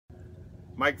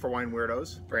Mike for Wine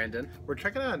Weirdos. Brandon. We're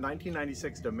checking out a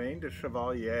 1996 Domaine de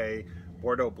Chevalier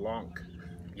Bordeaux Blanc.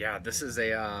 Yeah, this is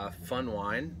a fun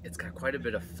wine. It's got quite a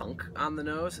bit of funk on the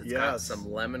nose. It's got some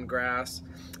lemongrass.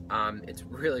 It's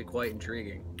really quite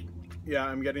intriguing. Yeah,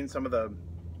 I'm getting some of the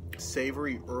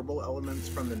savory herbal elements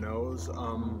from the nose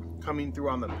coming through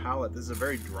on the palate. This is a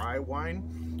very dry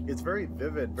wine. It's very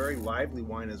vivid, very lively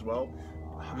wine as well.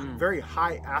 Very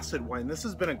high acid wine. This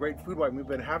has been a great food wine. We've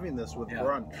been having this with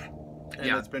brunch, and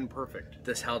it's been perfect.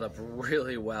 This held up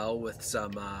really well with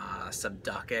some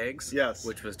duck eggs. Yes,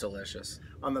 which was delicious.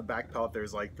 On the back palate,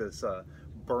 there's like this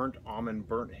burnt almond,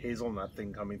 burnt hazelnut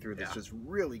thing coming through. That's just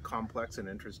really complex and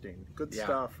interesting. Good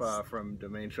stuff from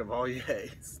Domaine Chevalier.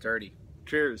 Sturdy.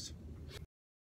 Cheers.